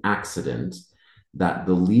not an accident that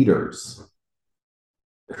the leaders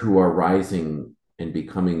who are rising and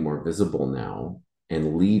becoming more visible now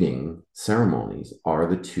and leading ceremonies are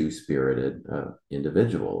the two-spirited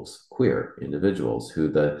individuals, queer individuals, who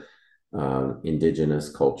the indigenous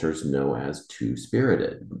cultures know as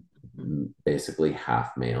two-spirited, basically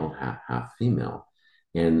half male, half female.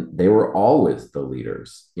 And they were always the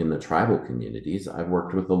leaders in the tribal communities. I've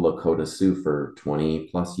worked with the Lakota Sioux for 20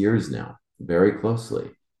 plus years now, very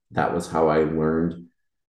closely. That was how I learned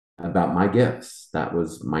about my gifts. That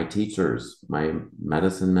was my teachers, my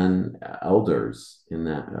medicine men, elders in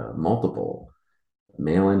that, multiple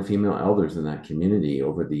male and female elders in that community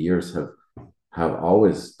over the years have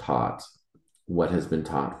always taught what has been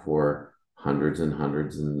taught for hundreds and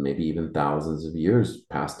hundreds and maybe even thousands of years,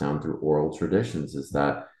 passed down through oral traditions, is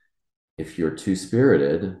that if you're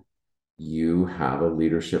two-spirited, you have a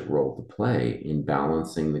leadership role to play in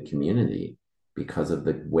balancing the community because of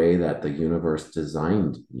the way that the universe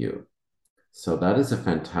designed you. So that is a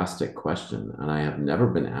fantastic question, and I have never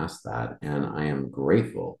been asked that, and I am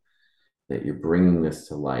grateful that you're bringing this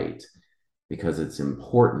to light, because it's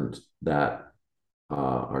important that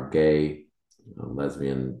our gay,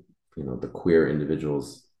 lesbian, the queer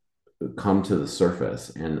individuals come to the surface.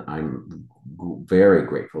 And I'm very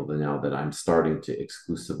grateful to now that I'm starting to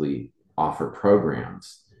exclusively offer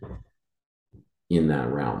programs in that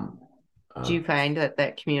realm. Do you find that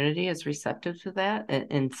that community is receptive to that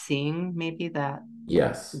and seeing maybe that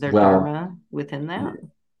Yes. their Well, dharma within that?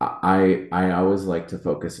 I always like to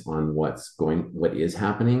focus on what is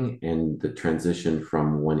happening, and the transition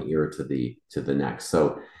from one era to the next.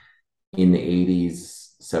 So in the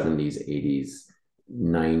 80s, 70s, 80s,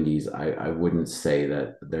 90s, I wouldn't say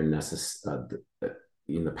that they're necessary.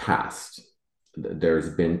 In the past, there's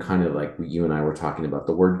been kind of like you and I were talking about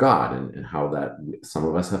the word God, and how that some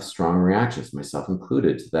of us have strong reactions, myself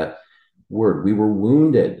included, to that word. We were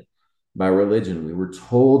wounded by religion. We were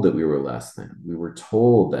told that we were less than. We were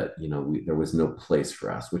told that there was no place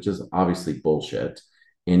for us, which is obviously bullshit.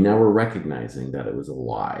 And now we're recognizing that it was a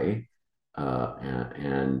lie.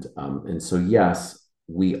 And so yes,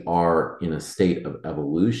 we are in a state of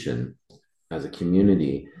evolution as a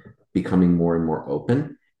community, becoming more and more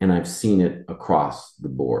open. And I've seen it across the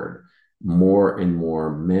board. More and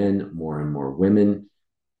more men, more and more women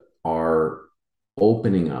are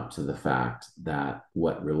opening up to the fact that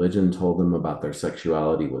what religion told them about their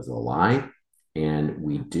sexuality was a lie. And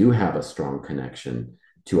we do have a strong connection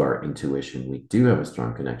to our intuition. We do have a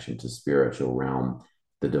strong connection to spiritual realm,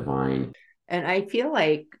 the divine. And I feel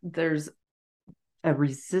like there's a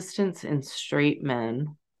resistance in straight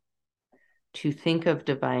men to think of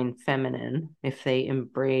divine feminine if they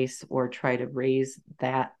embrace or try to raise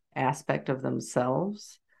that aspect of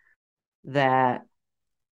themselves, that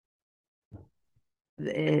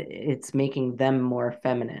it's making them more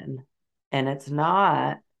feminine. And it's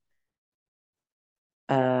not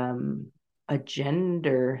a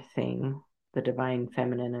gender thing, the divine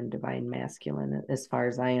feminine and divine masculine, as far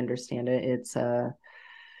as I understand it. It's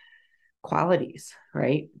qualities,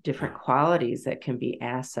 right? Different qualities that can be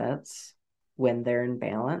assets when they're in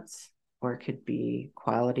balance, or it could be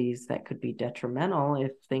qualities that could be detrimental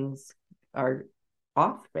if things are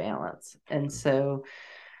off balance. And so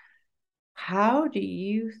how do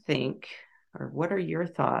you think, or what are your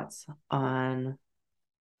thoughts on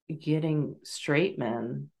getting straight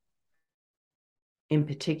men in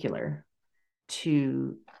particular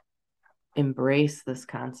to embrace this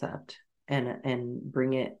concept and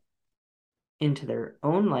bring it into their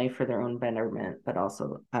own life for their own betterment, but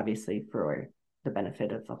also obviously for the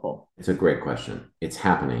benefit of the whole? It's a great question. It's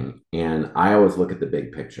happening. And I always look at the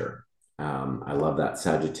big picture. I love that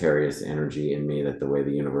Sagittarius energy in me, that the way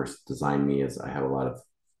the universe designed me is I have a lot of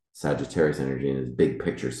Sagittarius energy in its big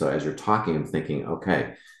picture. So as you're talking, I'm thinking,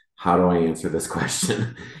 okay, how do I answer this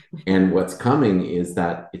question? And what's coming is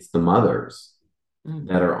that it's the mothers Mm.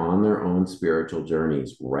 that are on their own spiritual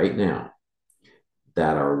journeys right now,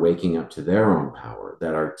 that are waking up to their own power,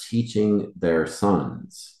 that are teaching their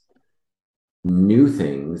sons new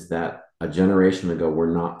things that a generation ago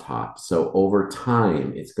were not taught. So over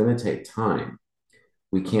time, it's going to take time.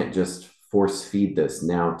 We can't just force feed this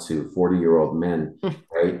now to 40-year-old men,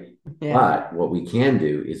 right? Yeah. But what we can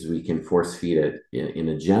do is we can force feed it in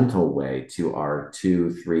a gentle way to our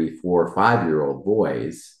 2, 3, 4, 5-year-old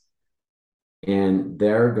boys. And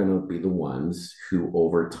they're going to be the ones who,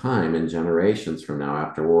 over time and generations from now,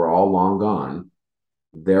 after we're all long gone,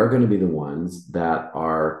 they're going to be the ones that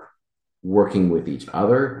are working with each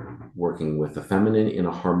other, working with the feminine in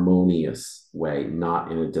a harmonious way,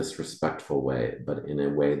 not in a disrespectful way, but in a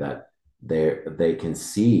way that they can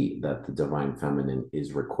see that the divine feminine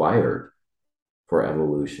is required for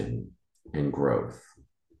evolution and growth.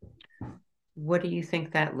 What do you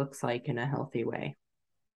think that looks like in a healthy way?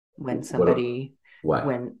 When What somebody, what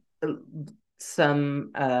when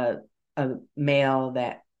some a male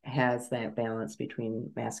that has that balance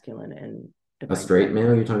between masculine and a divine straight male?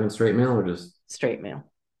 feminine, You're talking straight male or just straight male.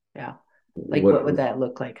 Yeah. Like what? what would that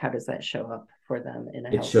look like? How does that show up for them in a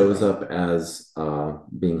It healthy shows way? up as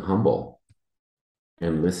being humble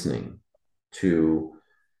and listening to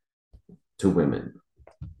women,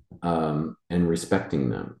 and respecting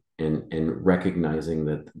them, and recognizing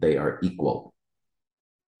that they are equal,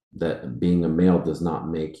 that being a male does not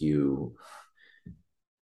make you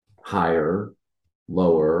higher,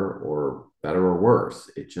 lower, or better or worse.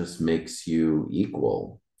 It just makes you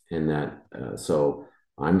equal. And that, so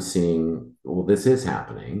I'm seeing, well, this is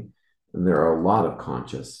happening. And there are a lot of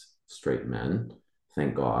conscious straight men,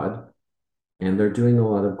 thank God. And they're doing a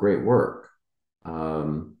lot of great work,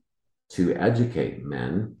 um, to educate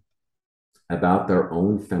men about their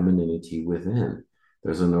own femininity within.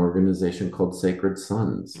 There's an organization called Sacred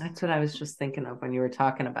Sons. That's what I was just thinking of when you were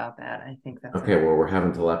talking about that. I think that's Okay, a well, we're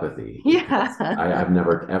having telepathy because yeah. I've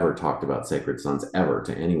never ever talked about Sacred Sons ever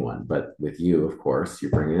to anyone, but with you, of course,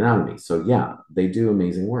 you're bringing it out of me. So yeah, they do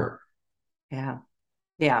amazing work. Yeah.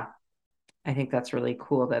 Yeah. I think that's really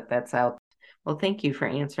cool that that's out. Well, thank you for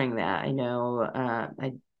answering that. I know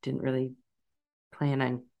I didn't really plan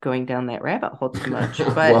on going down that rabbit hole too much,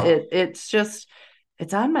 but Well, it's just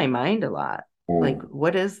it's on my mind a lot. Like, mm,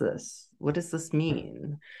 what is this? What does this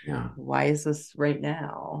mean? yeah. Why is this right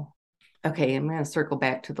now? Okay, I'm going to circle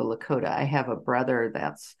back to the Lakota. I have a brother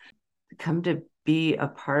that's come to be a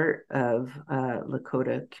part of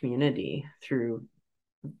Lakota community through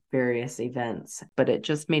various events, but it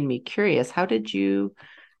just made me curious. How did you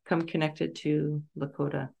come connected to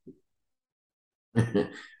Lakota?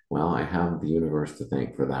 Well, I have the universe to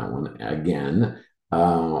thank for that one again,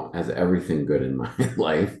 as everything good in my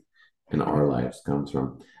life and our lives comes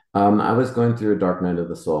from. I was going through a dark night of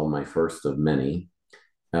the soul, my first of many,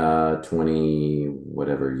 20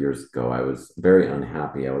 whatever years ago. I was very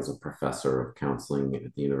unhappy. I was a professor of counseling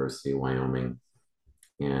at the University of Wyoming.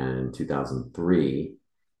 And in 2003,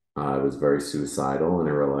 I was very suicidal and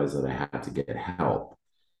I realized that I had to get help.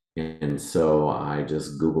 And so I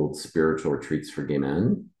just Googled spiritual retreats for gay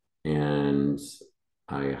men. And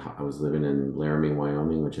I was living in Laramie,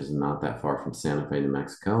 Wyoming, which is not that far from Santa Fe, New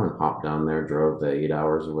Mexico, and hopped down there, drove the 8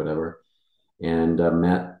 hours or whatever, and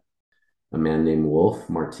met a man named Wolf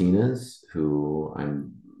Martinez, who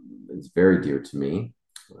I'm is very dear to me,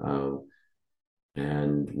 uh,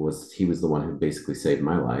 and he was the one who basically saved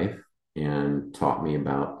my life and taught me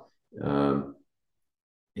about. Um,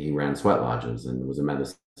 he ran sweat lodges and was a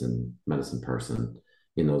medicine person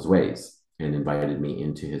in those ways, and invited me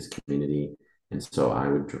into his community. And so I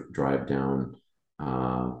would drive down,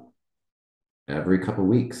 uh, every couple of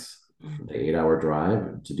weeks, the 8 hour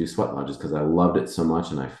drive to do sweat lodges because I loved it so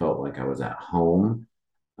much and I felt like I was at home,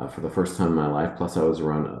 for the first time in my life. Plus, I was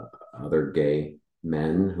around other gay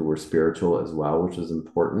men who were spiritual as well, which was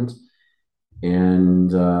important. And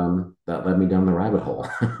that led me down the rabbit hole.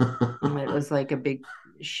 It was like a big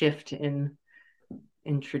shift in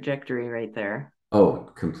trajectory right there.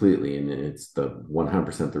 Oh, completely. And it's the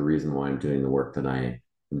 100% the reason why I'm doing the work that I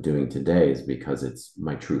am doing today is because it's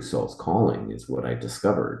my true soul's calling, is what I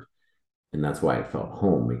discovered. And that's why I felt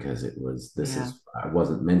home, because Yeah. I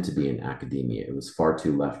wasn't meant to be in academia. It was far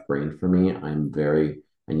too left brained for me.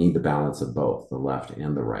 I need the balance of both the left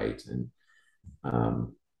and the right. And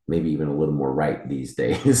um, maybe even a little more right these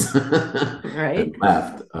days than Right.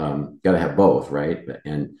 left. Got to have both, right?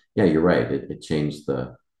 And yeah, you're right. It changed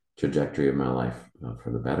the trajectory of my life,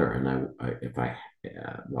 for the better. And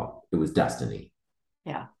well, it was destiny.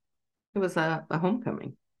 Yeah. It was a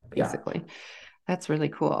homecoming, Yeah. basically. That's really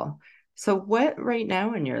cool. So, what right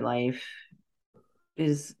now in your life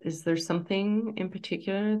is there something in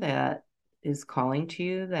particular that is calling to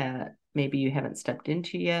you that maybe you haven't stepped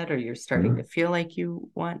into yet, or you're starting to feel like you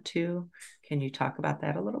want to? Can you talk about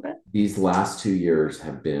that a little bit? These last 2 years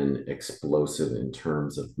have been explosive in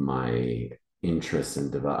terms of my interest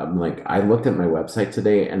in develop. I'm like, I looked at my website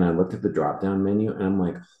today and I looked at the drop down menu and I'm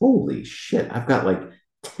like, holy shit, I've got like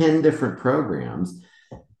 10 different programs.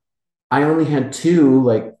 I only had two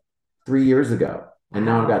like 3 years ago, and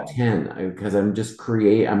now I've got Wow. 10 because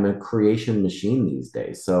I'm a creation machine these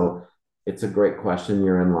days. So it's a great question.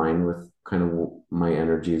 You're in line with kind of my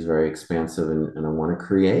energy is very expansive and I want to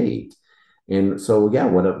create. And so, yeah,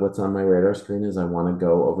 what's on my radar screen is I want to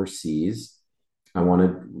go overseas. I want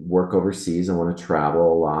to work overseas. I want to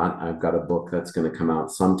travel a lot. I've got a book that's going to come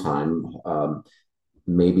out sometime,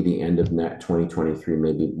 maybe the end of 2023,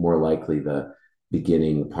 maybe more likely the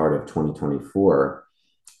beginning part of 2024.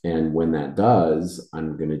 And when that does,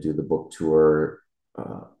 I'm going to do the book tour.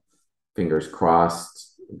 Uh, Fingers crossed.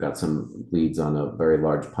 Got some leads on a very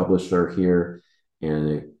large publisher here, and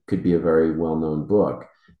it could be a very well known book.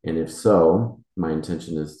 And if so, my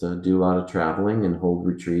intention is to do a lot of traveling and hold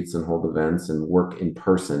retreats and hold events and work in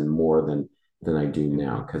person more than I do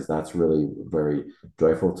now, because that's really very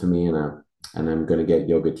joyful to me. And I'm going to get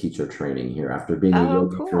yoga teacher training here. After being a Oh,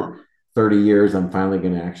 yogi cool. for 30 years, I'm finally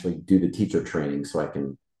going to actually do the teacher training so I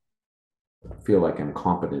can feel like I'm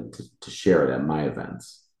competent to share it at my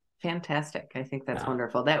events. Fantastic. I think that's Yeah.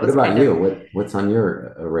 wonderful. That What was about kind of you? What's on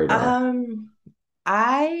your radar? um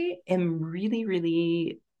I am really,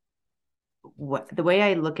 really what the way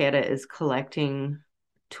I look at it is collecting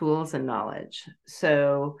tools and knowledge.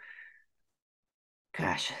 So,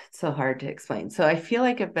 gosh, it's so hard to explain. So I feel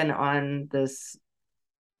like I've been on this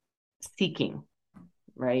seeking,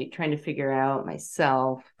 right? Trying to figure out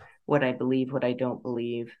myself, what I believe, what I don't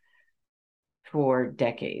believe for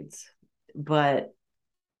decades. But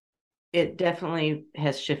it definitely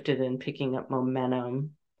has shifted in picking up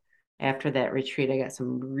momentum. After that retreat, I got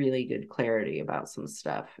some really good clarity about some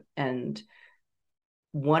stuff. And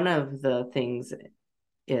one of the things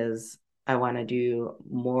is I want to do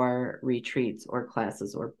more retreats or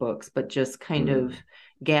classes or books, but just kind of Mm,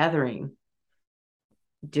 gathering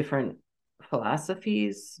different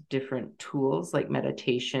philosophies, different tools like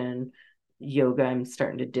meditation, yoga. I'm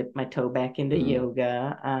starting to dip my toe back into mm,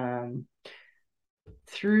 yoga.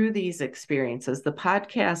 Through these experiences, the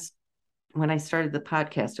podcast, when I started the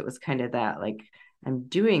podcast, it was kind of that like, I'm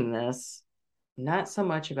doing this not so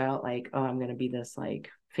much about like, oh, I'm going to be this like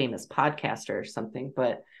famous podcaster or something,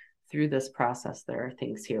 but through this process, there are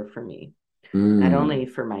things here for me, not only mm,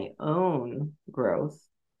 for my own growth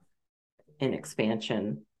and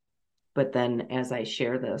expansion, but then as I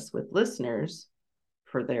share this with listeners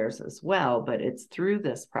for theirs as well. But it's through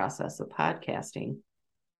this process of podcasting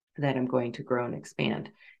that I'm going to grow and expand.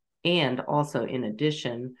 And also, in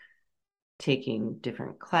addition, taking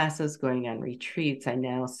different classes, going on retreats, I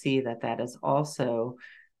now see that that is also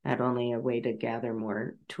not only a way to gather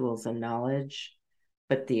more tools and knowledge,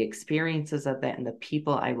 but the experiences of that and the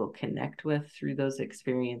people I will connect with through those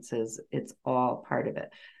experiences, it's all part of it.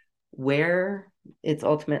 Where it's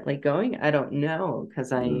ultimately going, I don't know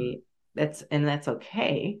because mm, that's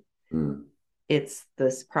okay. mm, It's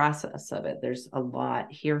this process of it. There's a lot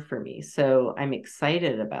here for me. So I'm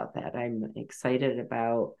excited about that. I'm excited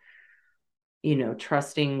about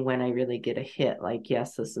trusting when I really get a hit, like,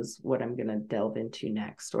 yes, this is what I'm going to delve into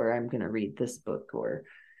next, or I'm going to read this book or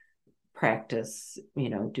practice,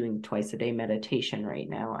 doing twice a day meditation right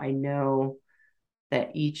now. I know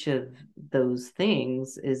that each of those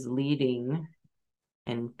things is leading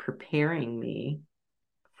and preparing me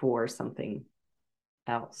for something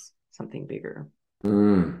else, something bigger.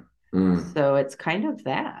 mm, mm. So it's kind of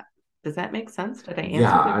that. Does that make sense? Did I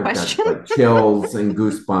Yeah, answer the I've got question? like chills and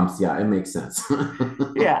goosebumps. Yeah, it makes sense.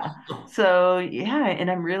 Yeah. So yeah, and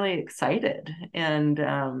I'm really excited. And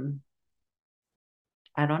I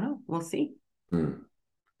don't know. We'll see. Mm,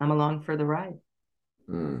 I'm along for the ride.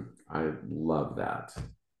 I love that.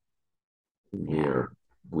 We Yeah. are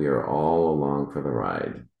we are all along for the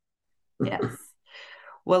ride. Yes.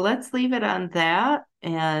 Well, let's leave it on that.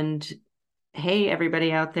 And hey,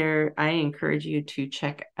 everybody out there, I encourage you to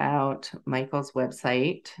check out Michael's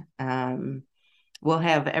website. We'll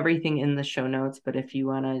have everything in the show notes, but if you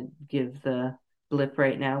want to give the blip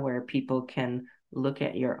right now where people can look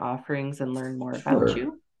at your offerings and learn more about Sure.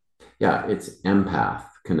 you. Yeah, it's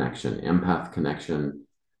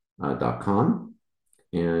empathconnection.com.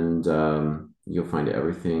 And you'll find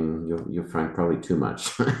everything. You'll find probably too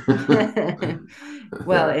much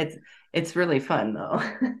Well, there. It's really fun though.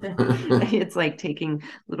 It's like taking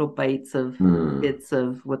little bites of Hmm. bits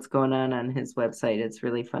of what's going on his website. It's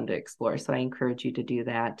really fun to explore. So I encourage you to do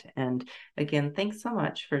that. And again, thanks so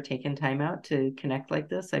much for taking time out to connect like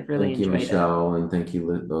this. I've really Thank you, enjoyed it. Michelle, and thank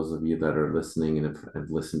you, those of you that are listening and have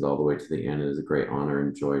listened all the way to the end. It is a great honor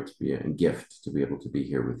and joy to be and gift to be able to be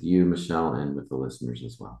here with you, Michelle, and with the listeners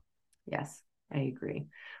as well. Yes, I agree.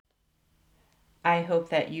 I hope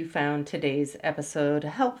that you found today's episode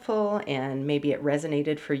helpful and maybe it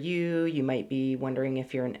resonated for you. You might be wondering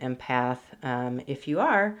if you're an empath. If you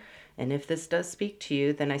are, and if this does speak to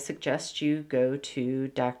you, then I suggest you go to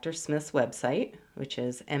Dr. Smith's website, which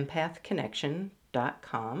is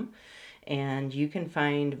empathconnection.com, and you can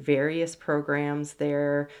find various programs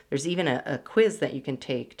there. There's even a quiz that you can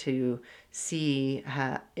take to see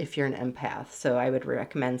if you're an empath. So I would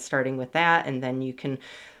recommend starting with that, and then you can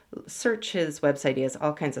search his website. He has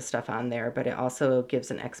all kinds of stuff on there, but it also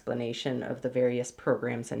gives an explanation of the various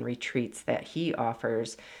programs and retreats that he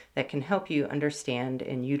offers that can help you understand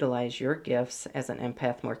and utilize your gifts as an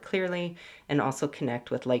empath more clearly and also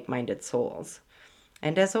connect with like minded souls.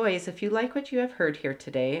 And as always, if you like what you have heard here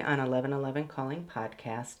today on 1111 Calling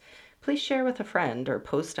Podcast, please share with a friend or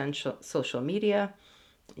post on social media.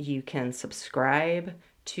 You can subscribe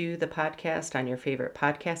to the podcast on your favorite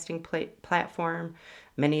podcasting platform.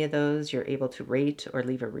 Many of those you're able to rate or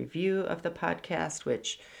leave a review of the podcast,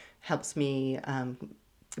 which helps me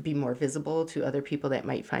be more visible to other people that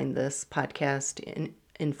might find this podcast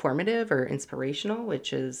informative or inspirational,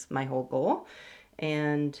 which is my whole goal.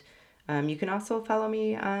 And you can also follow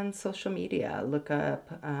me on social media. Look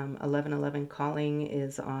up 1111 Calling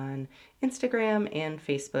is on Instagram and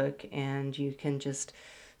Facebook, and you can just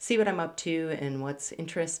see what I'm up to and what's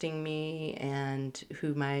interesting me and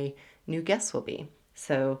who my new guests will be.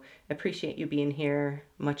 So appreciate you being here.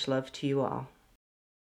 Much love to you all.